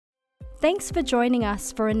Thanks for joining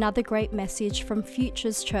us for another great message from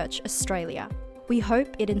Futures Church Australia. We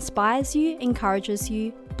hope it inspires you, encourages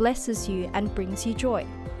you, blesses you, and brings you joy.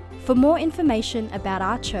 For more information about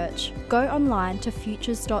our church, go online to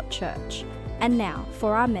futures.church. And now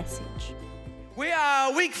for our message. We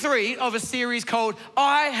are week 3 of a series called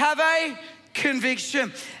I Have a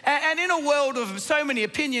Conviction. And in a world of so many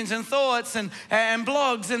opinions and thoughts and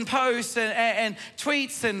blogs and posts and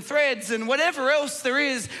tweets and threads and whatever else there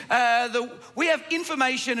is, we have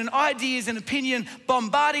information and ideas and opinion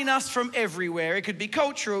bombarding us from everywhere. It could be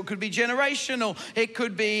cultural, it could be generational, it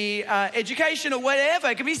could be educational, whatever.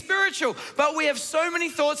 It could be spiritual. But we have so many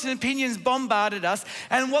thoughts and opinions bombarded us.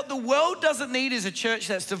 And what the world doesn't need is a church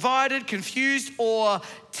that's divided, confused, or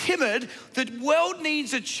timid. The world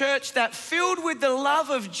needs a church that, filled with the love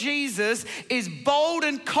of Jesus, is bold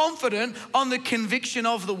and confident on the conviction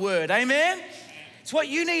of the word. Amen? It's what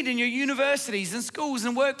you need in your universities and schools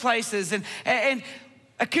and workplaces. And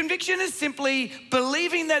a conviction is simply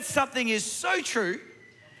believing that something is so true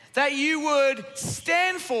that you would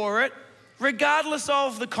stand for it regardless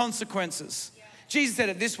of the consequences. Jesus said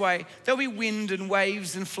it this way: there'll be wind and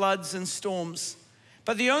waves and floods and storms.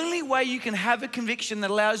 But the only way you can have a conviction that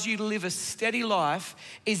allows you to live a steady life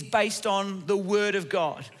is based on the Word of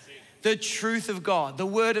God, the truth of God, the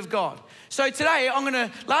Word of God. So today,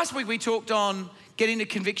 last week we talked on getting a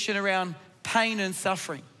conviction around pain and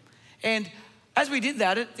suffering. And as we did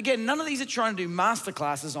that, again, none of these are trying to do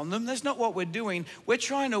masterclasses on them. That's not what we're doing. We're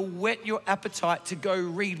trying to whet your appetite to go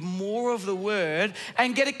read more of the Word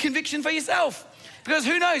and get a conviction for yourself. Because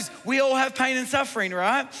who knows, we all have pain and suffering,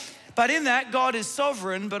 right? But in that, God is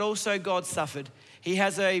sovereign, but also God suffered. He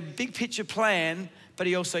has a big picture plan, but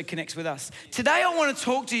he also connects with us. Today, I want to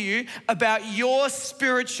talk to you about your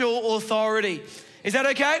spiritual authority. Is that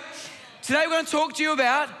okay? Today, we're going to talk to you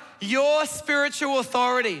about your spiritual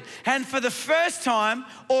authority. And for the first time,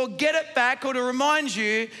 or get it back, or to remind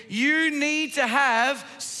you, you need to have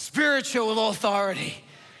spiritual authority.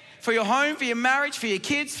 For your home, for your marriage, for your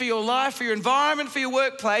kids, for your life, for your environment, for your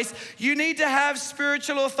workplace, you need to have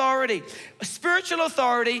spiritual authority. Spiritual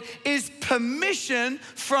authority is permission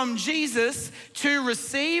from Jesus to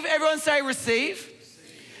receive. Everyone say receive.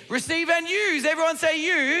 Receive and use. Everyone say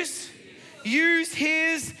use. Use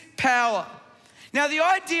his power. Now, the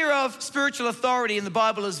idea of spiritual authority in the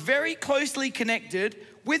Bible is very closely connected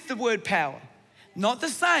with the word power. Not the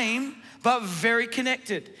same, but very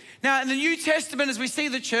connected. Now, in the New Testament, as we see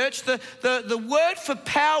the church, the word for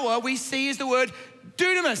power we see is the word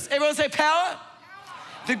dunamis. Everyone say power?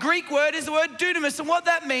 The Greek word is the word dunamis. And what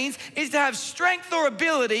that means is to have strength or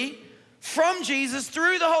ability from Jesus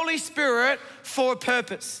through the Holy Spirit for a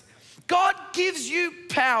purpose. God gives you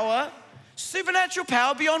power, supernatural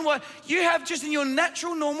power beyond what you have just in your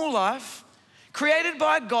natural, normal life, created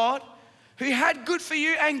by God, who had good for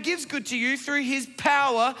you and gives good to you through his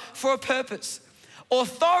power for a purpose.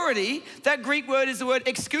 Authority, that Greek word is the word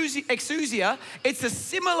exousia. It's a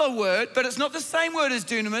similar word, but it's not the same word as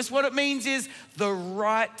dunamis. What it means is the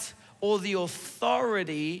right or the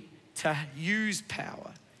authority to use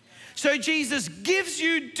power. So Jesus gives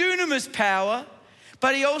you dunamis power,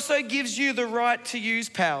 but he also gives you the right to use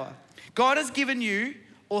power. God has given you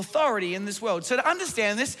authority in this world. So to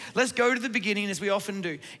understand this, let's go to the beginning, as we often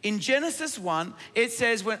do. In Genesis 1, it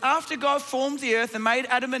says, when after God formed the earth and made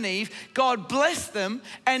Adam and Eve, God blessed them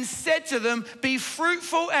and said to them, be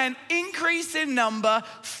fruitful and increase in number,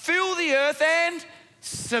 fill the earth and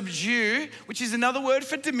subdue, which is another word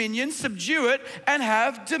for dominion, subdue it and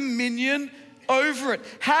have dominion over it.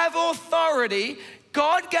 Have authority.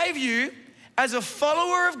 God gave you, as a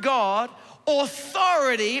follower of God,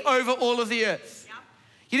 authority over all of the earth.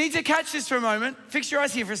 You need to catch this for a moment. Fix your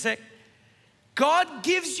eyes here for a sec. God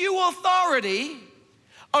gives you authority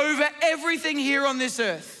over everything here on this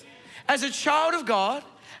earth. As a child of God,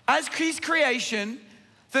 as his creation,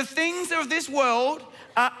 the things of this world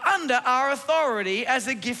are under our authority as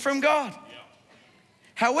a gift from God.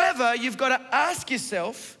 However, you've got to ask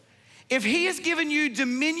yourself, if he has given you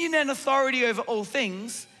dominion and authority over all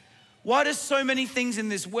things, why does so many things in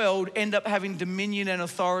this world end up having dominion and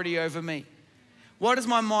authority over me? Why does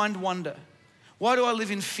my mind wander? Why do I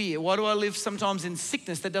live in fear? Why do I live sometimes in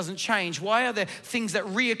sickness that doesn't change? Why are there things that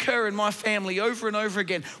reoccur in my family over and over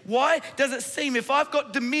again? Why does it seem, if I've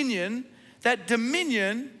got dominion, that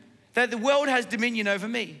the world has dominion over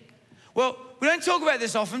me? Well, we don't talk about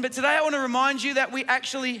this often, but today I want to remind you that we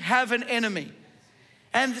actually have an enemy.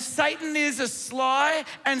 And Satan is a sly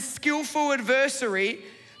and skillful adversary,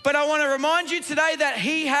 but I want to remind you today that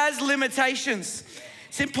he has limitations.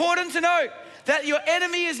 It's important to note that your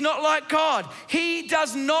enemy is not like God. He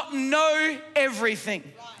does not know everything.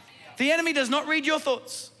 The enemy does not read your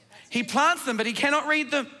thoughts. He plants them, but he cannot read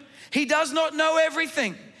them. He does not know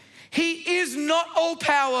everything. He is not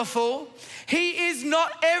all-powerful. He is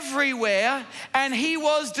not everywhere, and he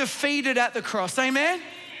was defeated at the cross. Amen?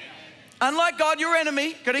 Unlike God, your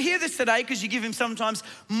enemy, got to hear this today because you give him sometimes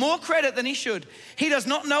more credit than he should. He does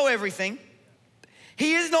not know everything.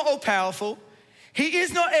 He is not all-powerful. He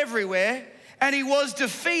is not everywhere, and he was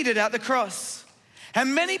defeated at the cross.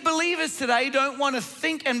 And many believers today don't want to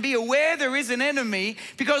think and be aware there is an enemy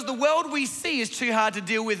because the world we see is too hard to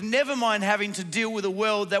deal with, never mind having to deal with a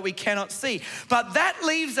world that we cannot see. But that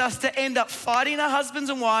leaves us to end up fighting our husbands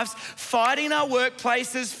and wives, fighting our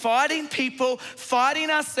workplaces, fighting people, fighting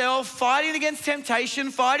ourselves, fighting against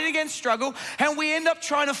temptation, fighting against struggle, and we end up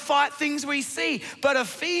trying to fight things we see. But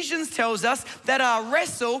Ephesians tells us that our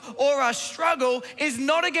wrestle or our struggle is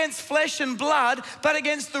not against flesh and blood, but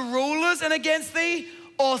against the rulers and against the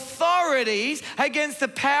authorities, against the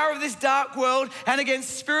power of this dark world and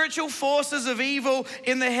against spiritual forces of evil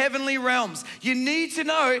in the heavenly realms. You need to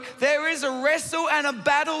know there is a wrestle and a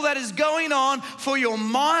battle that is going on for your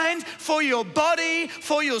mind, for your body,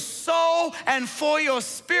 for your soul, and for your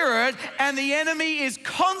spirit. And the enemy is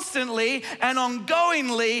constantly and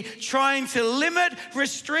ongoingly trying to limit,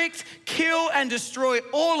 restrict, kill, and destroy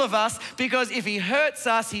all of us, because if he hurts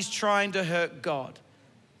us, he's trying to hurt God.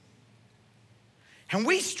 And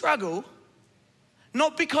we struggle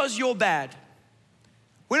not because you're bad.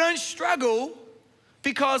 We don't struggle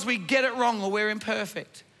because we get it wrong or we're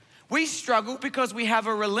imperfect. We struggle because we have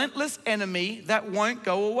a relentless enemy that won't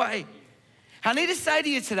go away. I need to say to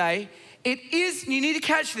you today, you need to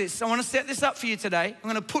catch this. I want to set this up for you today. I'm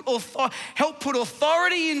going to help put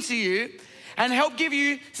authority into you and help give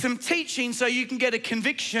you some teaching so you can get a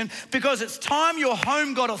conviction, because it's time your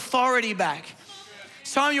home got authority back.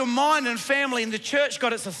 It's time your mind and family and the church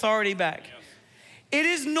got its authority back. It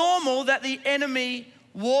is normal that the enemy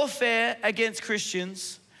warfare against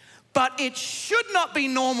Christians, but it should not be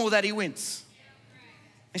normal that he wins.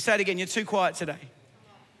 Let me say it again, you're too quiet today.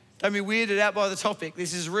 Don't be weirded out by the topic.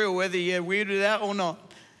 This is real, whether you're weirded out or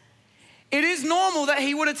not. It is normal that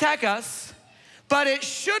he would attack us, but it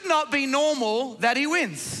should not be normal that he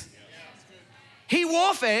wins. He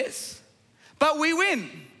warfares, but we win.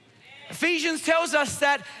 Ephesians tells us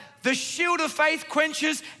that the shield of faith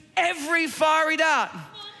quenches every fiery dart.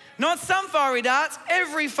 Not some fiery darts,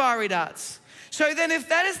 every fiery darts. So then if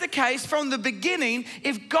that is the case from the beginning,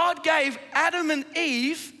 if God gave Adam and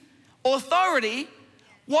Eve authority,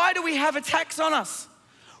 why do we have attacks on us?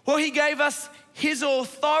 Well, he gave us his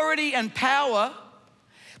authority and power,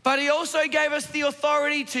 but he also gave us the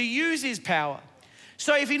authority to use his power.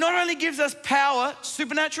 So if he not only gives us power,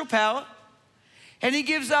 supernatural power, and he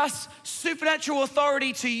gives us supernatural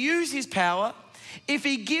authority to use his power, if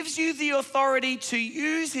he gives you the authority to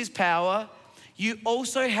use his power, you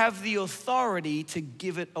also have the authority to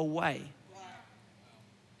give it away.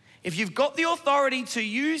 If you've got the authority to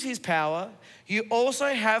use his power, you also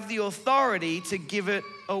have the authority to give it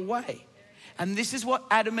away. And this is what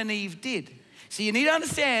Adam and Eve did. So you need to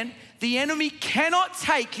understand, the enemy cannot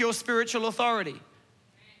take your spiritual authority,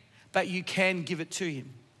 but you can give it to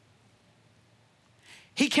him.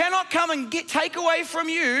 He cannot come and take away from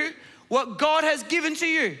you what God has given to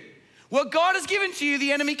you. What God has given to you,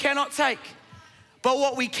 the enemy cannot take. But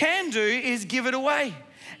what we can do is give it away.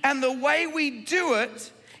 And the way we do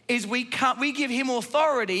it is we give him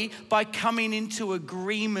authority by coming into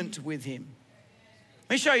agreement with him. Let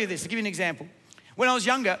me show you this. I'll give you an example. When I was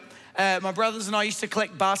younger, my brothers and I used to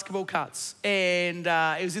collect basketball cards. And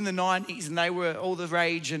it was in the 90s and they were all the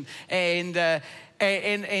rage. And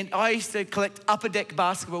I used to collect upper deck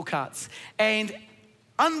basketball cards. And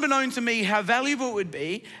unbeknown to me how valuable it would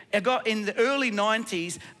be, I got in the early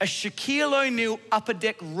 90s a Shaquille O'Neal upper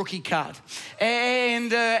deck rookie card.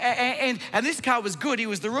 And this card was good. He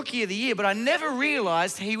was the rookie of the year, but I never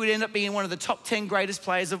realized he would end up being one of the top 10 greatest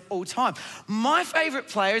players of all time. My favorite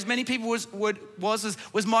player, as many people was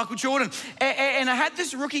Michael Jordan. And I had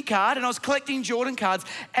this rookie card and I was collecting Jordan cards,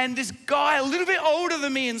 and this guy a little bit older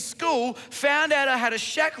than me in school found out I had a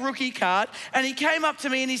Shaq rookie card, and he came up to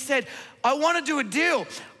me and he said, I want to do a deal.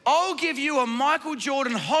 I'll give you a Michael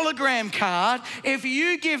Jordan hologram card if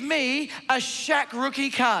you give me a Shaq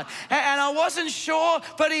rookie card. And I wasn't sure,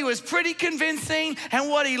 but he was pretty convincing, and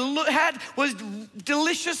what he had was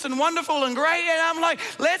delicious and wonderful and great. And I'm like,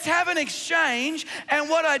 let's have an exchange. And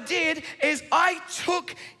what I did is I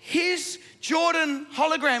took his Jordan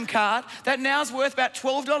hologram card that now is worth about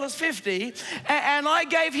 $12.50. And I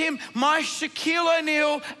gave him my Shaquille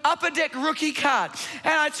O'Neal Upper Deck rookie card.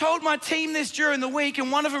 And I told my team this during the week,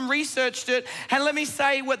 and one of them researched it. And let me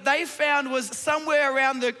say, what they found was somewhere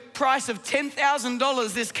around the price of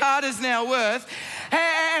 $10,000 this card is now worth.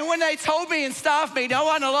 And when they told me in staff meeting, I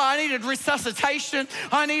wasn't lie, I needed resuscitation,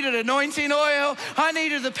 I needed anointing oil, I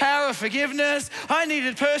needed the power of forgiveness, I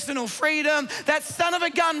needed personal freedom. That son of a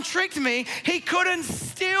gun tricked me. He couldn't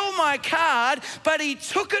steal my card, but he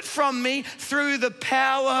took it from me through the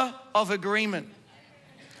power of agreement.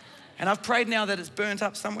 And I've prayed now that it's burnt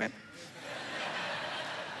up somewhere.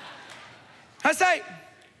 I say,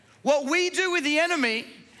 what we do with the enemy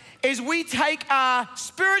is we take our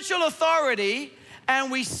spiritual authority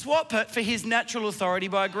and we swap it for his natural authority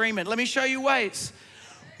by agreement. Let me show you ways.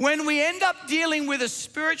 When we end up dealing with a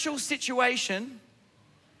spiritual situation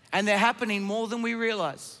and they're happening more than we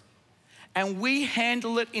realize, and we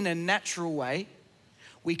handle it in a natural way,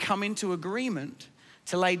 we come into agreement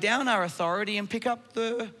to lay down our authority and pick up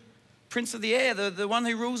the prince of the air, the one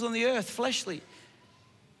who rules on the earth, fleshly.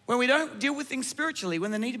 When we don't deal with things spiritually,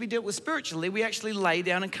 when they need to be dealt with spiritually, we actually lay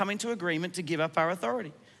down and come into agreement to give up our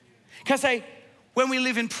authority. Can I say, when we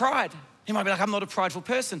live in pride, you might be like, I'm not a prideful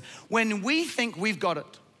person. When we think we've got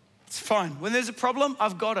it, it's fine. When there's a problem,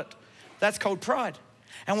 I've got it. That's called pride.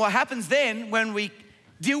 And what happens then when we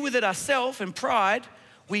deal with it ourselves in pride,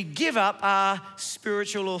 we give up our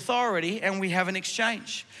spiritual authority and we have an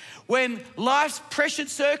exchange. When life's pressured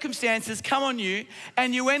circumstances come on you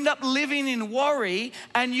and you end up living in worry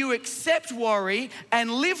and you accept worry and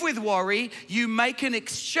live with worry, you make an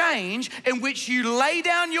exchange in which you lay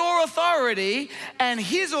down your authority and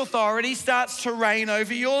his authority starts to reign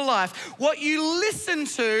over your life. What you listen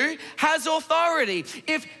to has authority.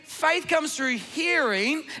 If faith comes through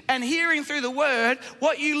hearing and hearing through the word,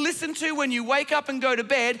 what you listen to when you wake up and go to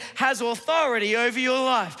bed has authority over your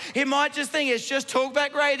life. It might just think it's just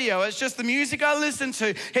talkback radio. It's just the music I listen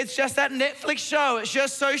to. It's just that Netflix show. It's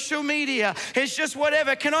just social media. It's just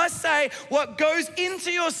whatever. Can I say what goes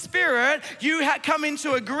into your spirit, you come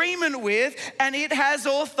into agreement with, and it has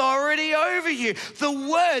authority over you. The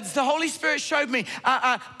words, the Holy Spirit showed me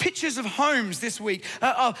pictures of homes this week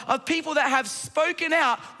of people that have spoken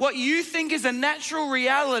out what you think is a natural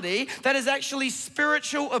reality that is actually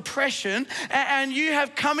spiritual oppression, and you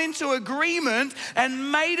have come into agreement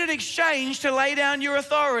and made an exchange to lay down your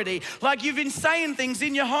authority. Like you've been saying things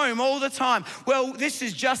in your home all the time. Well, this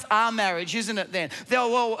is just our marriage, isn't it then?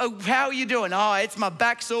 Well, how are you doing? Oh, it's my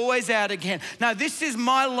back's always out again. No, this is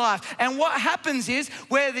my life. And what happens is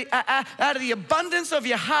where out of the abundance of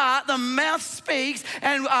your heart, the mouth speaks,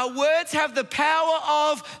 and our words have the power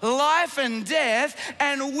of life and death,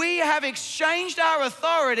 and we have exchanged our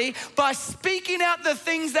authority by speaking out the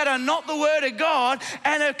things that are not the word of God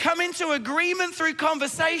and have come into agreement through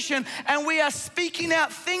conversation, and we are speaking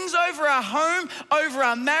out things over our home, over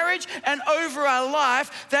our marriage, and over our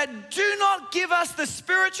life that do not give us the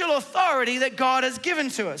spiritual authority that God has given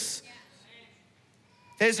to us.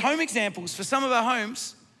 There's home examples. For some of our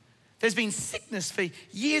homes, there's been sickness for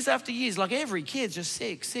years after years. Like every kid's just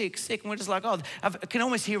sick. And we're just like, oh, I can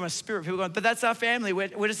almost hear my spirit. People going, but that's our family.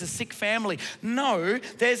 We're just a sick family. No,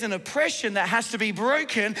 there's an oppression that has to be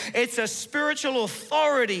broken. It's a spiritual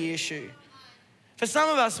authority issue. For some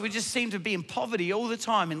of us, we just seem to be in poverty all the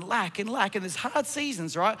time, in lack, and there's hard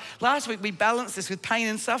seasons, right? Last week, we balanced this with pain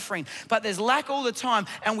and suffering, but there's lack all the time,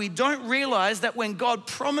 and we don't realize that when God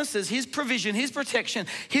promises his provision, his protection,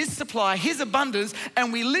 his supply, his abundance,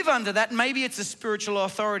 and we live under that, maybe it's a spiritual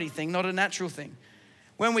authority thing, not a natural thing.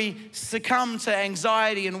 When we succumb to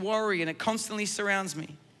anxiety and worry, and it constantly surrounds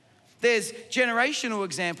me. There's generational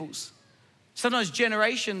examples. Sometimes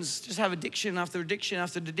generations just have addiction after addiction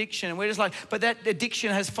after addiction. And we're just like, but that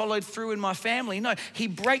addiction has followed through in my family. No, he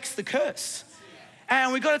breaks the curse.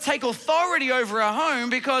 And we've got to take authority over our home,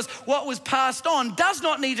 because what was passed on does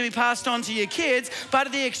not need to be passed on to your kids, but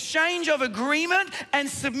the exchange of agreement and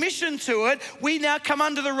submission to it, we now come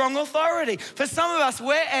under the wrong authority. For some of us,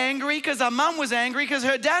 we're angry because our mum was angry, because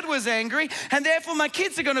her dad was angry, and therefore my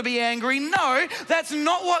kids are going to be angry. No, that's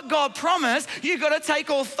not what God promised. You've got to take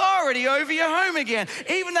authority over your home again.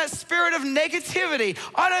 Even that spirit of negativity.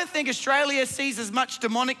 I don't think Australia sees as much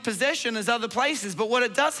demonic possession as other places, but what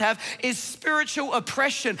it does have is spiritual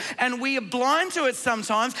oppression, and we are blind to it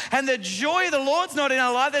sometimes, and the joy of the Lord's not in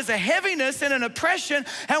our life. There's a heaviness and an oppression,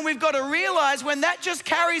 and we've got to realize when that just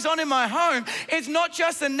carries on in my home, it's not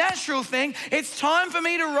just a natural thing. It's time for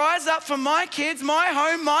me to rise up for my kids, my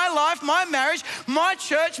home, my life, my marriage, my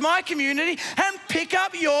church, my community, and pick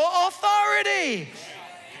up your authority.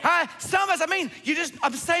 Some of us,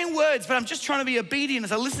 I'm saying words, but I'm just trying to be obedient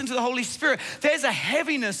as I listen to the Holy Spirit. There's a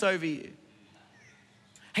heaviness over you.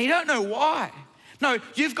 And you don't know why. No,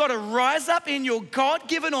 you've got to rise up in your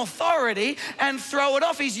God-given authority and throw it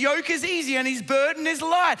off. His yoke is easy and his burden is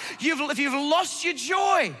light. If you've lost your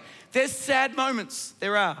joy, there's sad moments.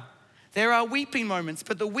 There are weeping moments,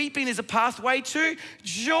 but the weeping is a pathway to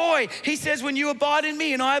joy. He says, when you abide in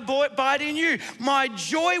me and I abide in you, my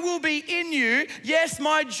joy will be in you. Yes,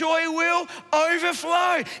 my joy will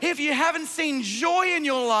overflow. If you haven't seen joy in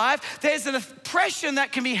your life, there's an oppression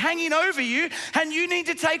that can be hanging over you, and you need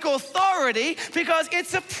to take authority because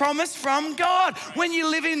it's a promise from God. When you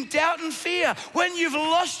live in doubt and fear, when you've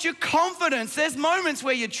lost your confidence, there's moments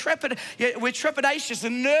where we're trepidatious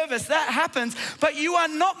and nervous. That happens, but you are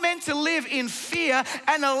not meant to live in fear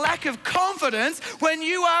and a lack of confidence when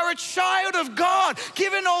you are a child of God,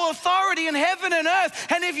 given all authority in heaven and earth.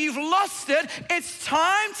 And if you've lost it, it's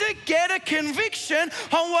time to get a conviction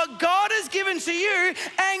on what God has given to you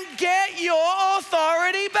and get your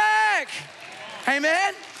authority back.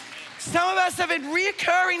 Amen. Some of us have in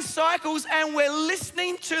reoccurring cycles and we're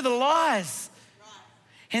listening to the lies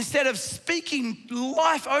instead of speaking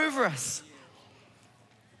life over us.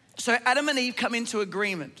 So Adam and Eve come into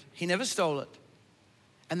agreement. He never stole it.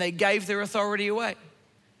 And they gave their authority away.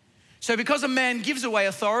 So because a man gives away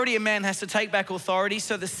authority, a man has to take back authority.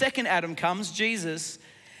 So the second Adam comes, Jesus,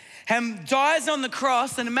 and dies on the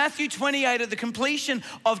cross. And in Matthew 28, at the completion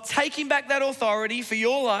of taking back that authority for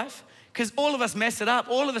your life, because all of us mess it up,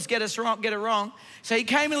 all of us get it wrong. So he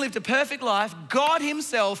came and lived a perfect life. God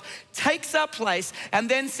himself takes up place and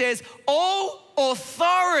then says, all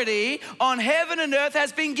authority on heaven and earth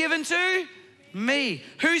has been given to me.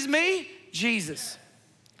 Who's me? Jesus.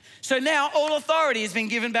 So now all authority has been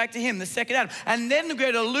given back to him, the second Adam. And then we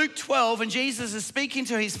go to Luke 12, and Jesus is speaking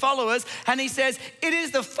to his followers, and he says, it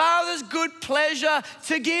is the Father's good pleasure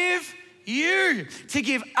to give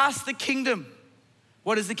us the kingdom.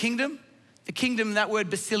 What is the kingdom? The kingdom, that word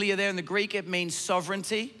basileia there in the Greek, it means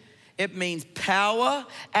sovereignty, it means power,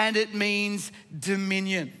 and it means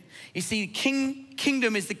dominion. You see,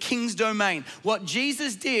 kingdom is the king's domain. What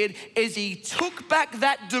Jesus did is he took back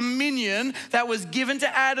that dominion that was given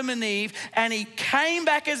to Adam and Eve, and he came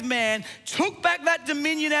back as man, took back that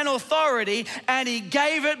dominion and authority, and he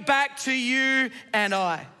gave it back to you and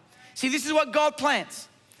I. See, this is what God plans,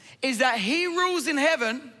 is that he rules in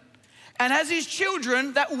heaven, and as his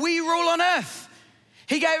children, that we rule on earth.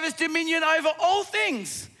 He gave us dominion over all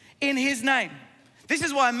things in his name. This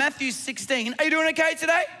is why Matthew 16, are you doing okay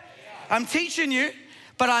today? I'm teaching you,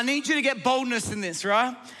 but I need you to get boldness in this,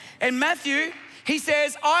 right? In Matthew, he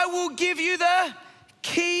says, I will give you the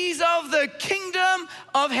keys of the kingdom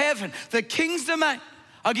of heaven, the king's domain.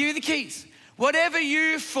 I'll give you the keys. Whatever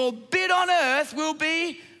you forbid on earth will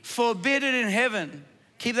be forbidden in heaven.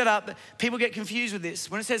 Keep that up. People get confused with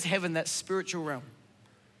this. When it says heaven, that's spiritual realm,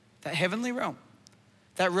 that heavenly realm,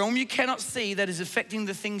 that realm you cannot see that is affecting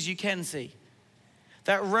the things you can see.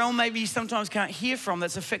 That realm maybe you sometimes can't hear from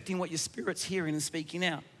that's affecting what your spirit's hearing and speaking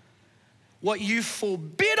out. What you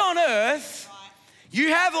forbid on earth, you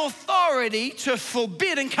have authority to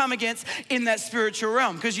forbid and come against in that spiritual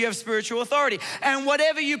realm because you have spiritual authority. And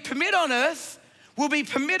whatever you permit on earth will be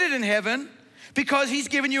permitted in heaven because he's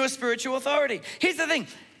given you a spiritual authority. Here's the thing.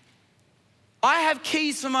 I have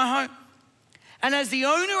keys for my home. And as the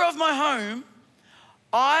owner of my home,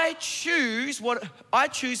 I choose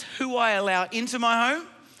who I allow into my home,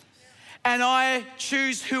 and I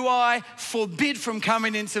choose who I forbid from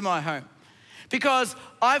coming into my home because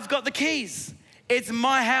I've got the keys. It's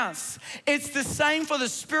my house. It's the same for the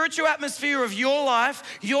spiritual atmosphere of your life,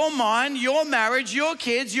 your mind, your marriage, your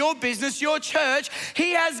kids, your business, your church.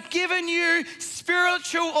 He has given you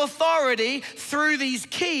spiritual authority through these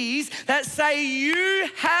keys that say you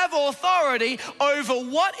have authority over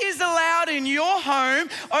what is allowed in your home,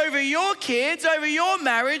 over your kids, over your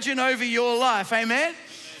marriage, and over your life. Amen?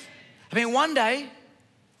 One day,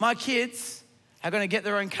 my kids are going to get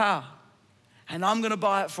their own car, and I'm going to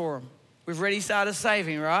buy it for them. We've already started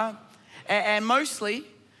saving, right? And mostly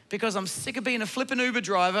because I'm sick of being a flippin' Uber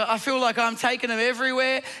driver. I feel like I'm taking them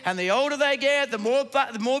everywhere, and the older they get, the more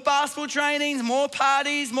basketball trainings, more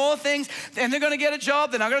parties, more things. Then they're gonna get a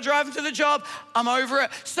job, then I'm gonna drive them to the job. I'm over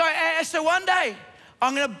it. So one day,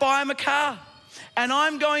 I'm gonna buy them a car, and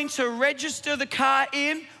I'm going to register the car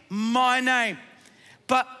in my name.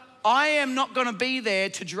 But I am not gonna be there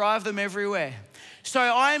to drive them everywhere. So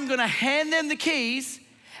I'm gonna hand them the keys,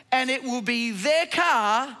 and it will be their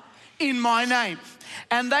car in my name.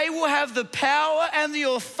 And they will have the power and the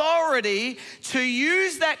authority to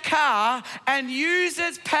use that car and use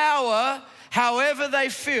its power however they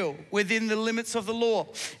feel within the limits of the law,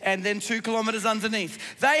 and then 2 kilometers underneath.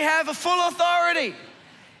 They have a full authority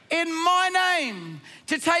in my name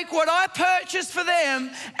to take what I purchased for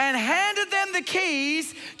them and handed them the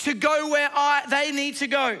keys to go where they need to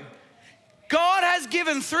go. God has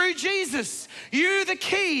given through Jesus you the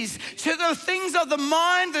keys to the things of the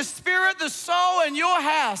mind, the spirit, the soul, and your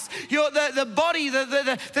house, the body,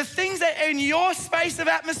 the things that in your space of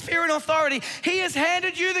atmosphere and authority. He has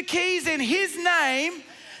handed you the keys in His name,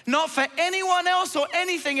 not for anyone else or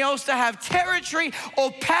anything else to have territory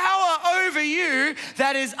or power over you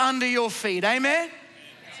that is under your feet. Amen?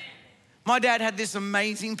 My dad had this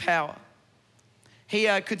amazing power. He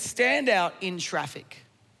could stand out in traffic.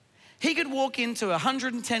 He could walk into a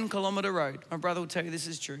 110-kilometer road. My brother will tell you this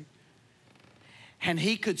is true. And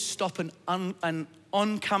he could stop an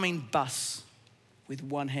oncoming bus with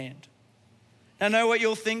one hand. Now, I know what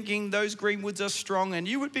you're thinking. Those Greenwoods are strong, and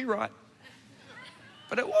you would be right.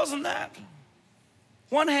 But it wasn't that.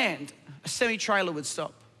 One hand, a semi-trailer would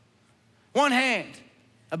stop. One hand,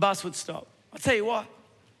 a bus would stop. I'll tell you what,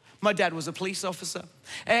 my dad was a police officer.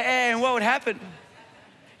 And what would happen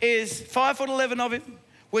is 5'11" of him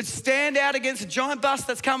would stand out against a giant bus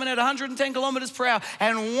that's coming at 110 kilometers per hour,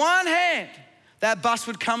 and one hand, that bus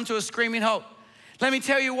would come to a screaming halt. Let me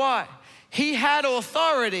tell you why. He had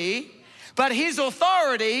authority, but his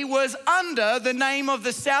authority was under the name of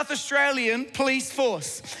the South Australian Police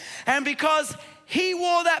Force. And because he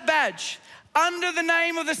wore that badge under the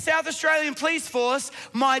name of the South Australian Police Force,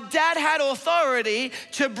 my dad had authority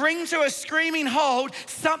to bring to a screaming halt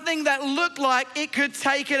something that looked like it could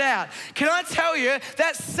take it out. Can I tell you,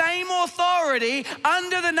 that same authority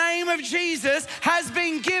under the name of Jesus has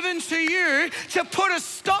been given to you to put a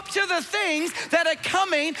stop to the things that are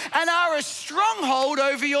coming and are a stronghold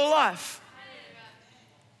over your life.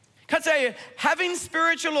 Can I tell you, having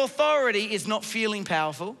spiritual authority is not feeling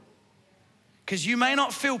powerful, because you may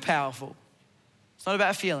not feel powerful. It's not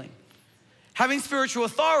about feeling. Having spiritual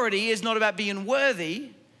authority is not about being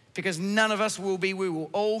worthy, because none of us will be. We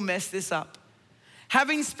will all mess this up.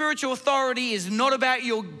 Having spiritual authority is not about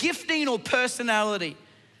your gifting or personality.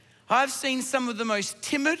 I've seen some of the most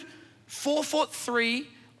timid 4'3"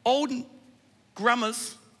 old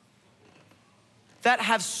grummers that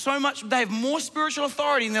have so much, they have more spiritual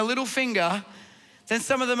authority in their little finger than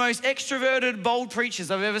some of the most extroverted, bold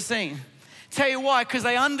preachers I've ever seen. Tell you why, because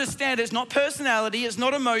they understand it's not personality, it's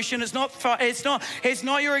not emotion, it's not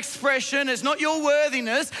your expression, it's not your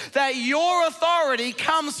worthiness, that your authority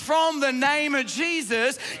comes from the name of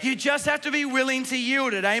Jesus. You just have to be willing to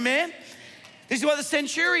yield it, amen? This is what the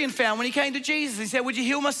centurion found when he came to Jesus. He said, would you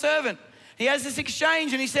heal my servant? He has this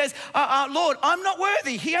exchange and he says, Lord, I'm not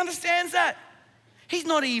worthy. He understands that. He's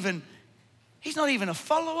not even a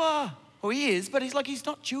follower. Well, he is, but he's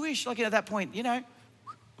not Jewish, like at that point,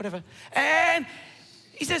 whatever. And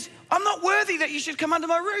he says, I'm not worthy that you should come under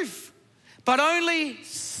my roof, but only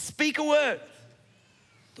speak a word.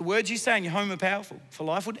 The words you say in your home are powerful for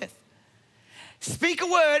life or death. Speak a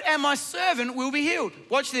word and my servant will be healed.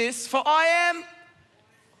 Watch this. For I am,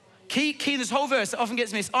 key in this whole verse, it often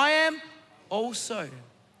gets missed. I am also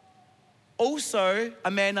a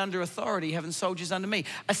man under authority, having soldiers under me.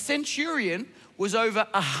 A centurion was over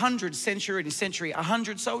 100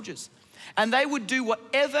 soldiers. And they would do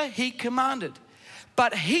whatever he commanded.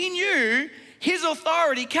 But he knew his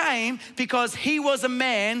authority came because he was a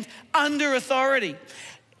man under authority.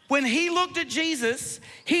 When he looked at Jesus,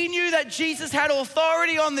 he knew that Jesus had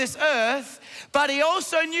authority on this earth, but he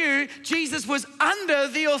also knew Jesus was under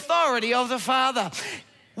the authority of the Father.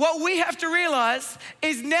 What we have to realize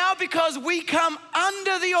is now, because we come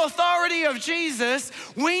under the authority of Jesus,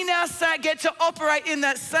 we now get to operate in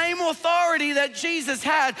that same authority that Jesus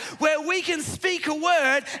had, where we can speak a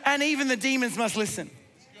word and even the demons must listen.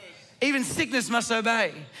 Even sickness must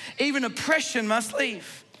obey. Even oppression must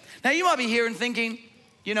leave. Now you might be here and thinking,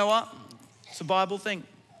 you know what? It's a Bible thing.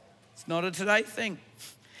 It's not a today thing.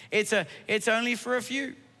 It's only for a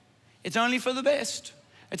few. It's only for the best.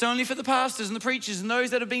 It's only for the pastors and the preachers and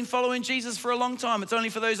those that have been following Jesus for a long time. It's only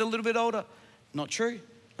for those a little bit older. Not true.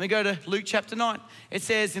 Let me go to Luke chapter 9. It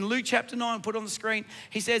says in Luke chapter 9, put it on the screen,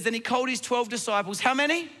 he says, then he called his 12 disciples. How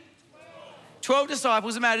many? 12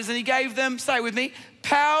 disciples, it matters. And he gave them, say it with me,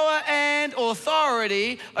 power and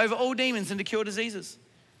authority over all demons and to cure diseases.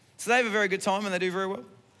 So they have a very good time and they do very well.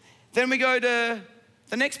 Then we go to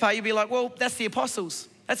the next part. You'll be like, well, that's the apostles.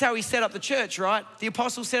 That's how he set up the church, right? The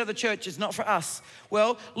apostles set up the church. It's not for us.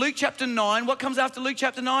 Well, Luke chapter 9. What comes after Luke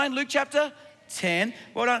chapter 9? Luke chapter 10.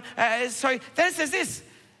 Well done. So then it says this.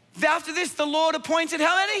 After this, the Lord appointed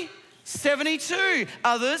how many? 72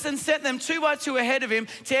 others and sent them 2 by 2 ahead of him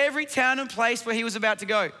to every town and place where he was about to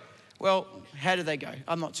go. Well, how did they go?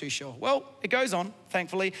 I'm not too sure. Well, it goes on,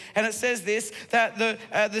 thankfully, and it says this, that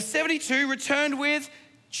the 72 returned with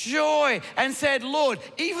joy and said, Lord,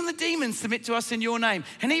 even the demons submit to us in your name.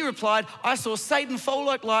 And he replied, I saw Satan fall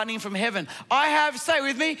like lightning from heaven. I have, say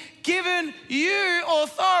with me, given you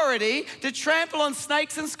authority to trample on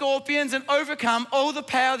snakes and scorpions and overcome all the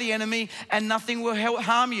power of the enemy, and nothing will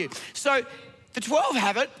harm you. So the 12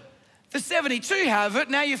 have it. The 72 have it.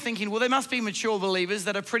 Now you're thinking, well, they must be mature believers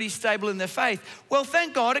that are pretty stable in their faith. Well,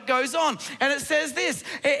 thank God it goes on. And it says this,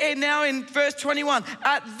 and now in verse 21,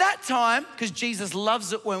 at that time, because Jesus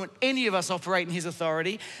loves it when any of us operate in his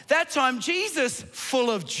authority, that time Jesus,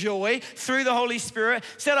 full of joy through the Holy Spirit,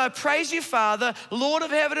 said, I praise you, Father, Lord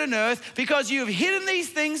of heaven and earth, because you have hidden these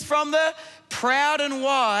things from the proud and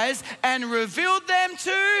wise and revealed them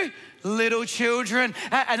to little children.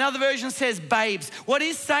 Another version says babes. What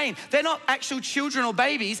he's saying, they're not actual children or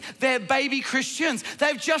babies, they're baby Christians.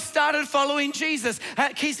 They've just started following Jesus.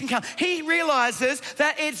 He realizes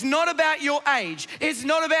that it's not about your age. It's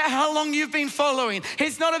not about how long you've been following.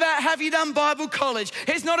 It's not about have you done Bible college.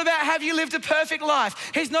 It's not about have you lived a perfect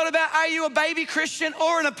life. It's not about are you a baby Christian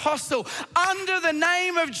or an apostle. Under the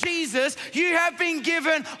name of Jesus, you have been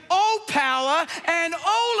given all power and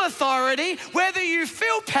all authority, whether you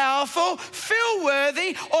feel powerful, feel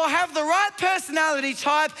worthy, or have the right personality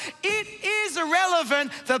type. It is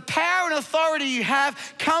irrelevant. The power and authority you have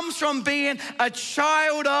comes from being a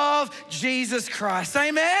child of Jesus Christ.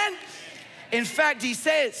 Amen? In fact, he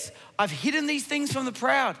says, I've hidden these things from the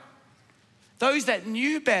proud. Those that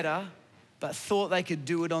knew better, but thought they could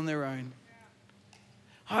do it on their own.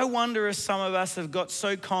 I wonder if some of us have got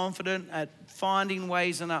so confident at finding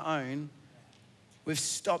ways on our own, we've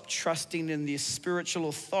stopped trusting in the spiritual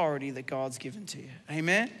authority that God's given to you.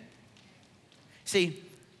 Amen? See,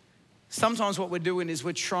 sometimes what we're doing is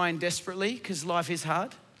we're trying desperately, because life is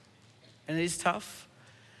hard and it is tough,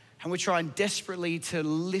 and we're trying desperately to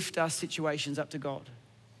lift our situations up to God.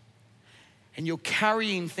 And you're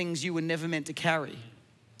carrying things you were never meant to carry.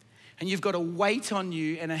 And you've got a weight on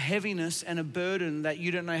you and a heaviness and a burden that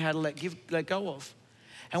you don't know how to let go of.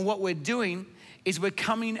 And what we're doing is we're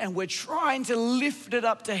coming and we're trying to lift it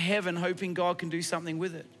up to heaven, hoping God can do something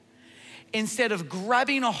with it. Instead of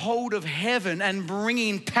grabbing a hold of heaven and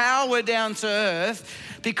bringing power down to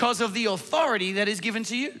earth because of the authority that is given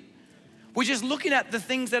to you. We're just looking at the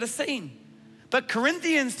things that are seen. But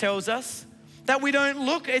Corinthians tells us that we don't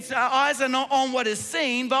look, our eyes are not on what is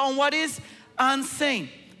seen, but on what is unseen.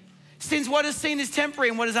 Since what is seen is temporary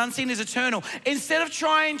and what is unseen is eternal. Instead of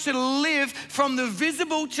trying to live from the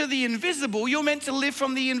visible to the invisible, you're meant to live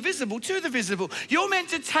from the invisible to the visible. You're meant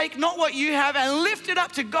to take not what you have and lift it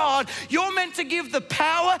up to God. You're meant to give the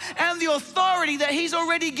power and the authority that he's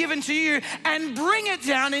already given to you and bring it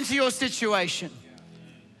down into your situation.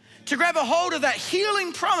 To grab a hold of that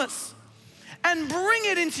healing promise and bring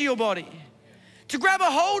it into your body. To grab a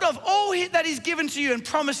hold of all that he's given to you and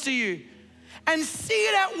promised to you. And see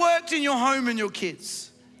it outworked in your home and your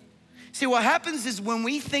kids. See, what happens is when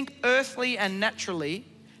we think earthly and naturally,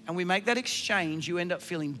 and we make that exchange, you end up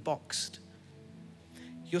feeling boxed.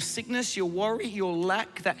 Your sickness, your worry, your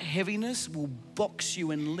lack, that heaviness will box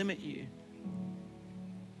you and limit you.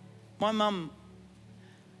 My mum's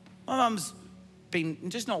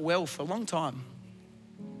been just not well for a long time.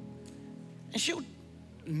 And she'll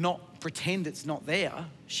not pretend it's not there.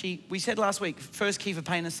 We said last week, first key for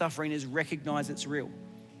pain and suffering is recognize it's real,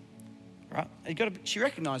 right? She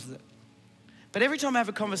recognizes it. But every time I have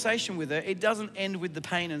a conversation with her, it doesn't end with the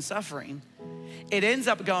pain and suffering. It ends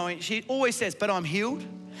up going, she always says, but I'm healed,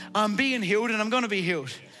 I'm being healed, and I'm gonna be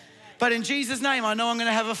healed. But in Jesus' name, I know I'm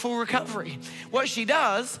gonna have a full recovery. What she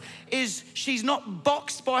does is she's not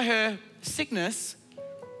boxed by her sickness,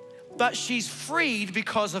 but she's freed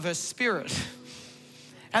because of her spirit.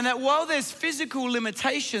 And that while there's physical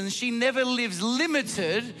limitations, she never lives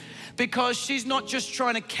limited because she's not just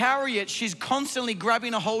trying to carry it, she's constantly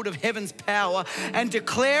grabbing a hold of heaven's power and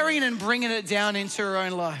declaring and bringing it down into her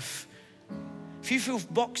own life. If you feel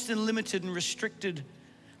boxed and limited and restricted,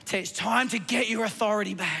 it's time to get your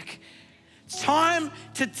authority back. It's time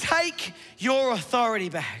to take your authority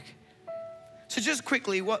back. So just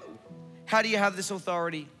quickly, how do you have this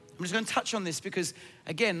authority? I'm just going to touch on this because,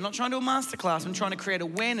 again, I'm not trying to do a masterclass. I'm trying to create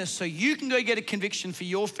awareness so you can go get a conviction for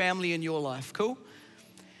your family and your life. Cool?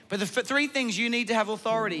 But the 3 things you need to have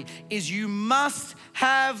authority is you must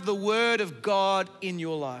have the word of God in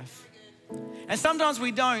your life. And sometimes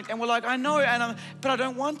we don't, and we're like, I know, but I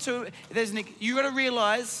don't want to. You got to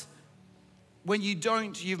realize when you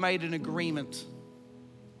don't, you've made an agreement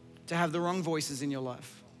to have the wrong voices in your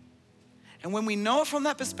life. And when we know it from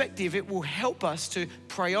that perspective, it will help us to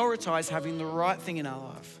prioritize having the right thing in our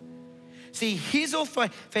life. See, for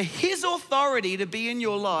his authority to be in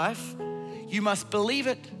your life, you must believe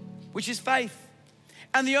it, which is faith.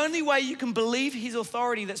 And the only way you can believe his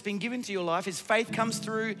authority that's been given to your life is faith comes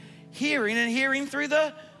through hearing, and hearing through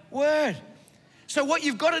the word. So what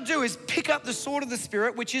you've got to do is pick up the sword of the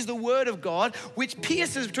Spirit, which is the word of God, which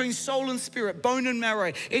pierces between soul and spirit, bone and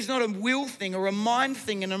marrow. It's not a will thing or a mind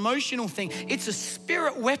thing, an emotional thing. It's a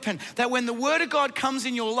spirit weapon that when the word of God comes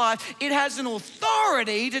in your life, it has an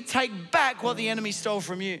authority to take back what the enemy stole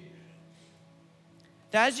from you.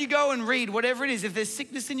 Now, as you go and read whatever it is, if there's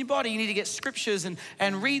sickness in your body, you need to get scriptures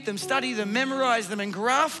and read them, study them, memorize them, and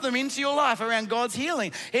graft them into your life around God's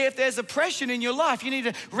healing. If there's oppression in your life, you need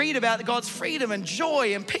to read about God's freedom and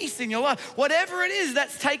joy and peace in your life. Whatever it is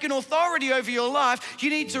that's taken authority over your life, you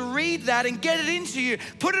need to read that and get it into you.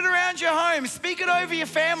 Put it around your home. Speak it over your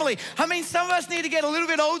family. I mean, some of us need to get a little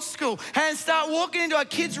bit old school and start walking into our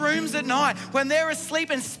kids' rooms at night when they're asleep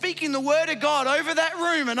and speaking the word of God over that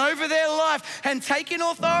room and over their life and taking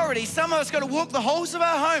authority. Some of us got to walk the halls of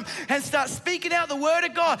our home and start speaking out the word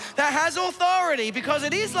of God that has authority, because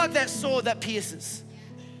it is like that sword that pierces.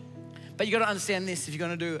 But you got to understand this if you're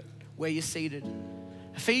going to do it, where you're seated.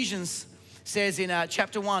 Ephesians says in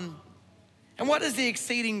chapter 1, and what is the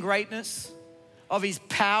exceeding greatness of his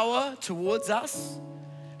power towards us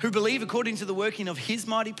who believe according to the working of his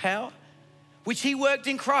mighty power, which he worked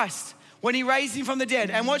in Christ when he raised him from the dead.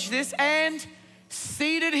 And watch this, and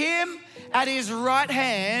seated him at his right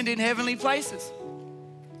hand in heavenly places.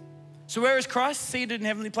 So where is Christ? Seated in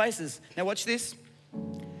heavenly places. Now watch this.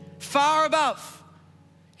 Far above.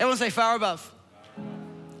 Everyone say far above.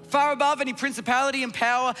 Far above any principality and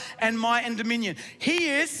power and might and dominion. He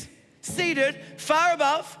is seated far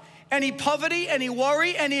above any poverty, any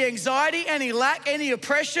worry, any anxiety, any lack, any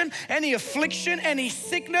oppression, any affliction, any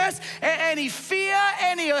sickness, any fear,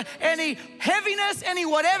 any heaviness, any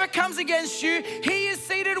whatever comes against you. He is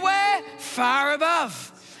seated where? Far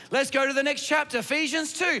above. Let's go to the next chapter,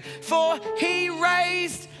 Ephesians 2. For he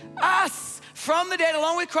raised us from the dead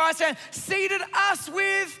along with Christ and seated us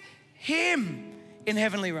with him in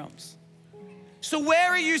heavenly realms. So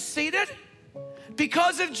where are you seated?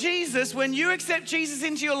 Because of Jesus, when you accept Jesus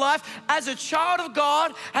into your life as a child of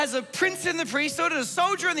God, as a prince in the priesthood, as a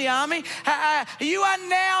soldier in the army, you are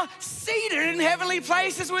now seated in heavenly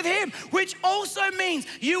places with him, which also means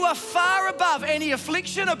you are far above any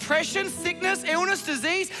affliction, oppression, sickness, illness,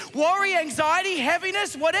 disease, worry, anxiety,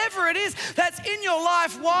 heaviness, whatever it is that's in your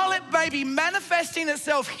life. While it may be manifesting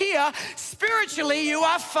itself here, spiritually you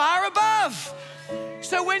are far above.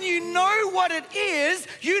 So when you know what it is,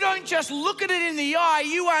 you don't just look at it in the eye,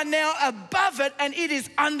 you are now above it and it is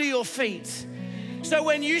under your feet. So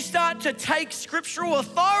when you start to take scriptural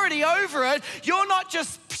authority over it, you're not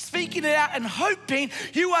just speaking it out and hoping,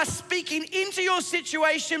 you are speaking into your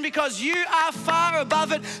situation because you are far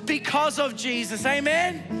above it because of Jesus,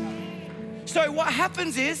 amen? So what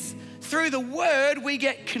happens is, through the word, we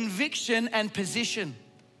get conviction and position.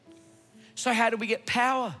 So how do we get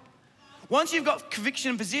power? Once you've got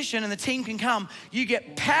conviction and position and the team can come, you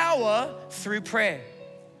get power through prayer.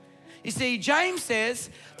 You see, James says,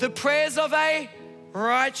 the prayers of a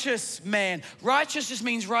righteous man. Righteous just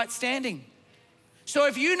means right standing. So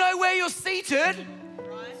if you know where you're seated,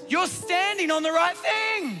 you're standing on the right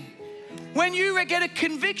thing. When you get a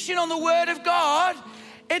conviction on the word of God,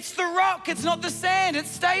 it's the rock, it's not the sand,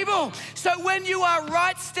 it's stable. So when you are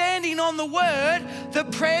right standing on the word, the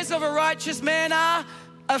prayers of a righteous man are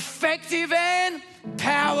effective and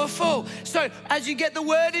powerful. So as you get the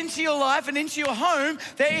word into your life and into your home,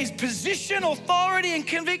 there is position, authority, and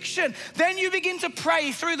conviction. Then you begin to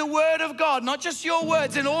pray through the word of God, not just your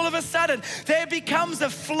words, and all of a sudden there becomes a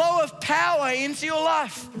flow of power into your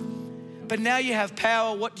life. But now you have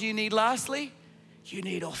power. What do you need lastly? You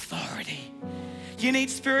need authority. You need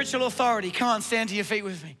spiritual authority. Come on, stand to your feet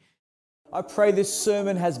with me. I pray this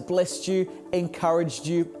sermon has blessed you, encouraged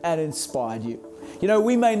you, and inspired you. You know,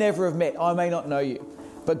 we may never have met, I may not know you,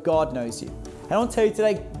 but God knows you. And I want to tell you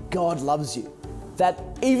today, God loves you. That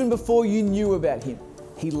even before you knew about him,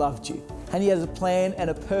 he loved you. And he has a plan and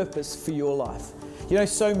a purpose for your life. You know,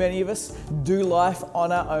 so many of us do life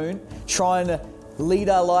on our own, trying to lead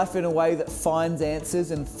our life in a way that finds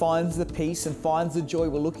answers and finds the peace and finds the joy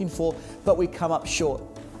we're looking for, but we come up short.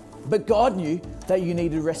 But God knew that you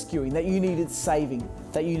needed rescuing, that you needed saving,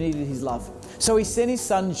 that you needed his love. So he sent his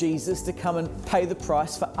son Jesus to come and pay the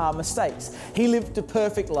price for our mistakes. He lived a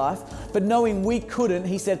perfect life, but knowing we couldn't,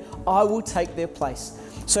 he said, I will take their place.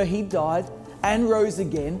 So he died and rose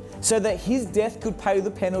again so that his death could pay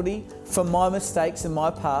the penalty for my mistakes and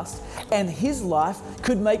my past, and his life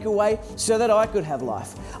could make a way so that I could have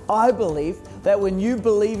life. I believe that when you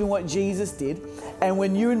believe in what Jesus did, and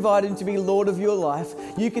when you invite him to be Lord of your life,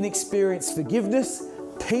 you can experience forgiveness,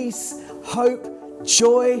 peace, hope,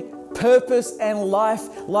 joy, purpose, and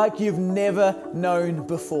life like you've never known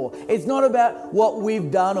before. It's not about what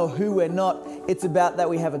we've done or who we're not. It's about that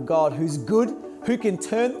we have a God who's good, who can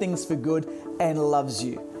turn things for good and loves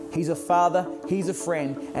you. He's a father, he's a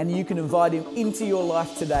friend, and you can invite him into your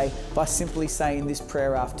life today by simply saying this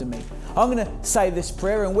prayer after me. I'm going to say this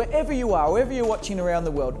prayer, and wherever you are, wherever you're watching around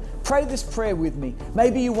the world, pray this prayer with me.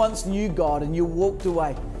 Maybe you once knew God and you walked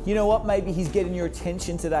away. You know what? Maybe he's getting your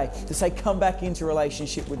attention today to say, come back into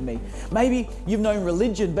relationship with me. Maybe you've known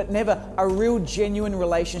religion, but never a real genuine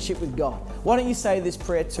relationship with God. Why don't you say this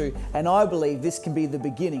prayer too? And I believe this can be the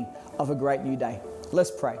beginning of a great new day.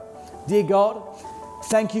 Let's pray. Dear God,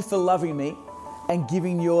 thank you for loving me and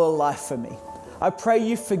giving your life for me. I pray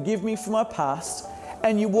you forgive me for my past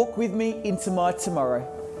and you walk with me into my tomorrow.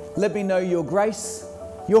 Let me know your grace,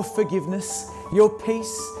 your forgiveness, your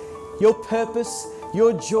peace, your purpose,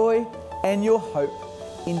 your joy and your hope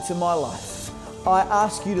into my life. I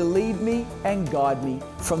ask you to lead me and guide me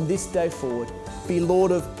from this day forward. Be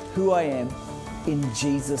Lord of who I am. In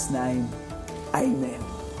Jesus' name, amen.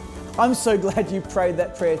 I'm so glad you prayed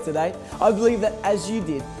that prayer today. I believe that as you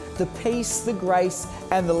did, the peace, the grace,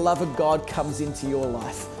 and the love of God comes into your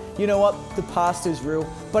life. You know what? The past is real,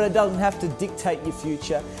 but it doesn't have to dictate your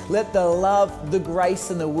future. Let the love, the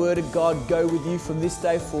grace, and the word of God go with you from this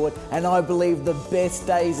day forward, and I believe the best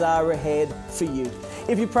days are ahead for you.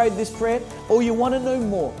 If you prayed this prayer or you want to know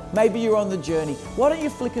more, maybe you're on the journey, why don't you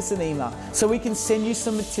flick us an email so we can send you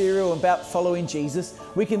some material about following Jesus.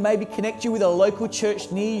 We can maybe connect you with a local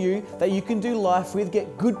church near you that you can do life with,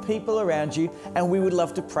 get good people around you, and we would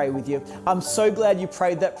love to pray with you. I'm so glad you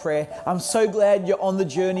prayed that prayer. I'm so glad you're on the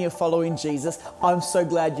journey of following Jesus. I'm so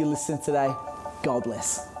glad you listened today. God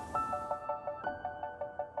bless.